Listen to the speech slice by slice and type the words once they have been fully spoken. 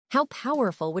How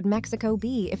powerful would Mexico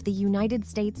be if the United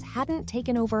States hadn't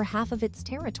taken over half of its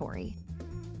territory?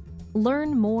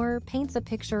 Learn More paints a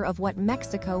picture of what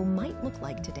Mexico might look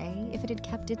like today if it had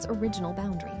kept its original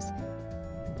boundaries.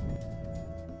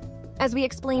 As we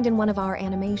explained in one of our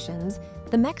animations,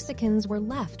 the Mexicans were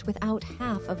left without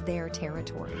half of their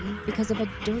territory because of a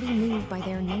dirty move by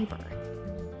their neighbor.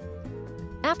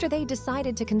 After they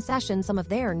decided to concession some of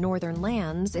their northern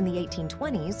lands in the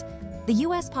 1820s, the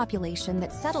U.S. population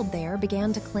that settled there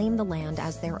began to claim the land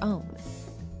as their own.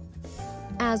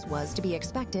 As was to be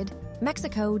expected,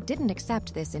 Mexico didn't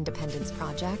accept this independence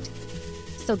project,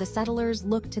 so the settlers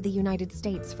looked to the United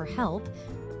States for help,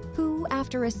 who,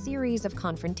 after a series of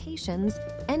confrontations,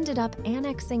 ended up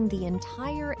annexing the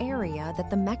entire area that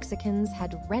the Mexicans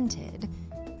had rented.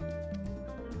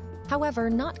 However,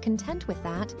 not content with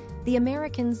that, the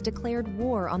Americans declared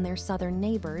war on their southern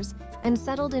neighbors and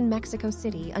settled in Mexico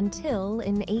City until,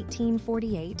 in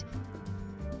 1848,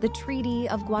 the Treaty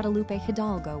of Guadalupe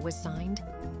Hidalgo was signed,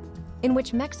 in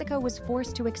which Mexico was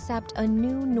forced to accept a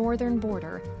new northern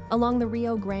border along the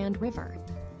Rio Grande River.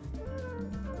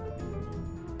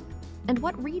 And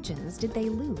what regions did they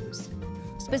lose?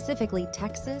 Specifically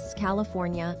Texas,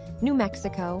 California, New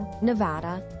Mexico,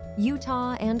 Nevada,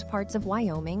 Utah and parts of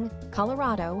Wyoming,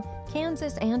 Colorado,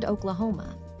 Kansas, and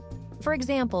Oklahoma. For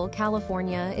example,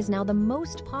 California is now the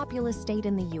most populous state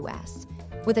in the U.S.,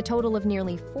 with a total of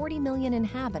nearly 40 million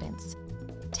inhabitants.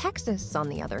 Texas, on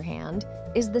the other hand,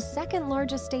 is the second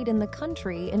largest state in the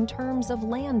country in terms of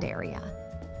land area.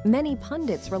 Many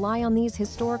pundits rely on these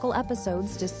historical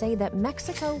episodes to say that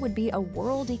Mexico would be a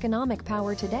world economic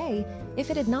power today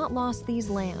if it had not lost these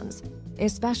lands,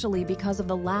 especially because of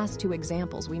the last two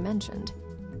examples we mentioned.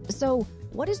 So,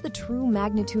 what is the true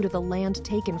magnitude of the land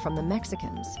taken from the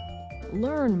Mexicans?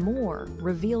 Learn More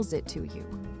reveals it to you.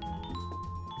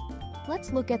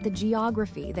 Let's look at the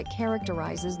geography that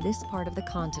characterizes this part of the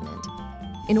continent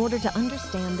in order to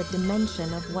understand the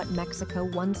dimension of what Mexico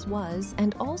once was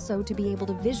and also to be able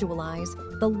to visualize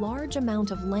the large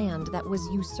amount of land that was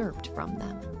usurped from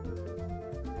them.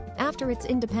 After its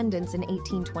independence in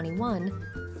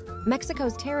 1821,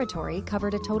 Mexico's territory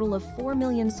covered a total of 4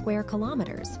 million square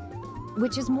kilometers,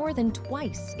 which is more than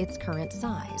twice its current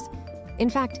size. In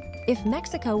fact, if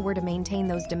Mexico were to maintain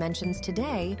those dimensions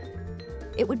today,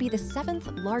 it would be the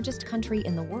 7th largest country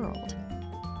in the world.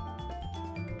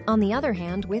 On the other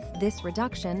hand, with this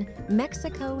reduction,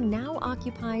 Mexico now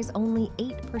occupies only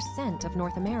 8% of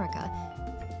North America,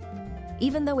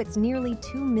 even though its nearly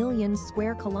 2 million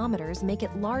square kilometers make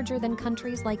it larger than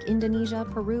countries like Indonesia,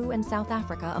 Peru, and South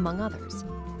Africa, among others.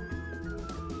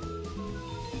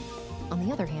 On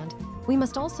the other hand, we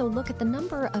must also look at the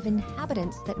number of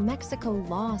inhabitants that Mexico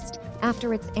lost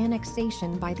after its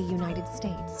annexation by the United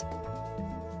States.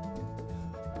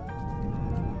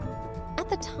 At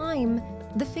the time,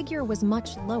 the figure was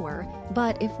much lower,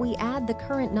 but if we add the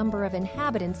current number of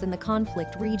inhabitants in the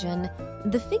conflict region,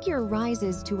 the figure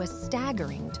rises to a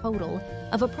staggering total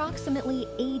of approximately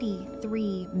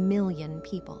 83 million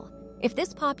people. If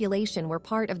this population were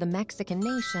part of the Mexican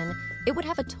nation, it would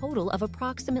have a total of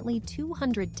approximately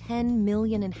 210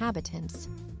 million inhabitants,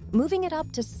 moving it up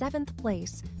to 7th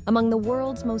place among the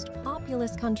world's most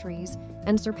populous countries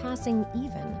and surpassing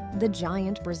even the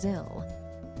giant Brazil.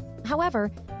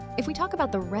 However, if we talk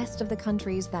about the rest of the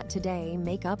countries that today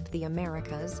make up the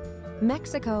Americas,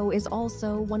 Mexico is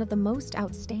also one of the most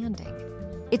outstanding.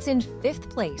 It's in 5th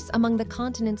place among the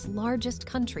continent's largest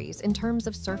countries in terms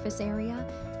of surface area,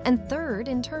 and 3rd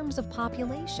in terms of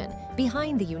population,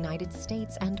 behind the United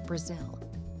States and Brazil.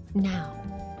 Now,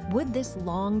 would this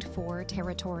longed-for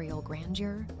territorial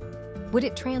grandeur? Would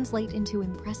it translate into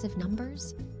impressive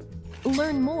numbers?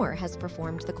 Learn More has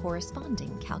performed the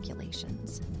corresponding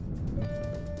calculations.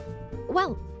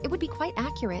 Well, it would be quite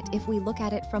accurate if we look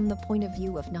at it from the point of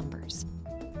view of numbers.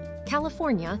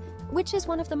 California, which is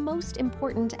one of the most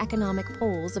important economic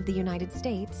poles of the United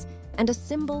States and a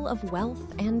symbol of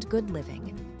wealth and good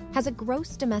living, has a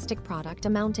gross domestic product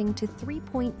amounting to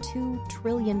 $3.2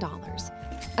 trillion,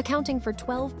 accounting for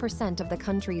 12% of the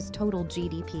country's total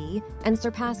GDP and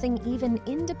surpassing even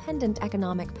independent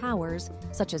economic powers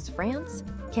such as France,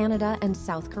 Canada, and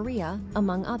South Korea,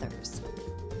 among others.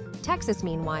 Texas,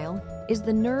 meanwhile, is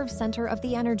the nerve center of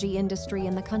the energy industry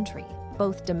in the country,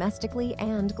 both domestically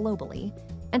and globally,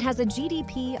 and has a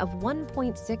GDP of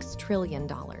 $1.6 trillion.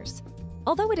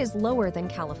 Although it is lower than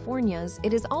California's,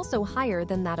 it is also higher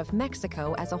than that of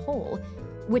Mexico as a whole,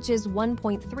 which is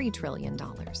 $1.3 trillion.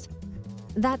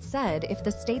 That said, if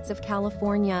the states of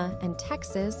California and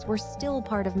Texas were still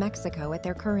part of Mexico at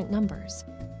their current numbers,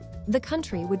 the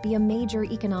country would be a major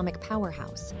economic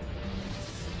powerhouse.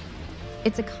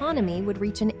 Its economy would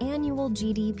reach an annual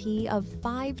GDP of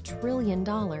 $5 trillion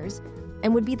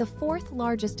and would be the fourth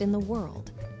largest in the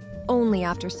world, only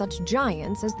after such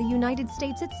giants as the United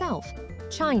States itself,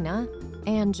 China,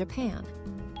 and Japan.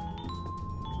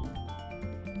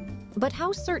 But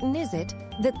how certain is it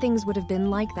that things would have been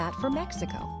like that for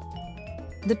Mexico?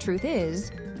 The truth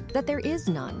is that there is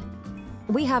none.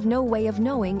 We have no way of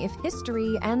knowing if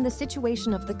history and the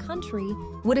situation of the country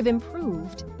would have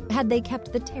improved had they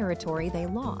kept the territory they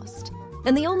lost.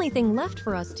 And the only thing left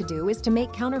for us to do is to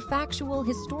make counterfactual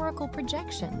historical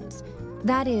projections.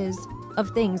 That is, of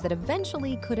things that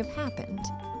eventually could have happened,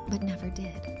 but never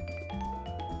did.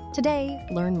 Today,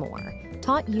 Learn More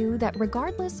taught you that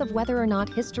regardless of whether or not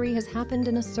history has happened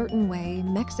in a certain way,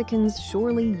 Mexicans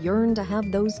surely yearn to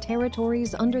have those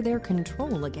territories under their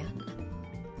control again.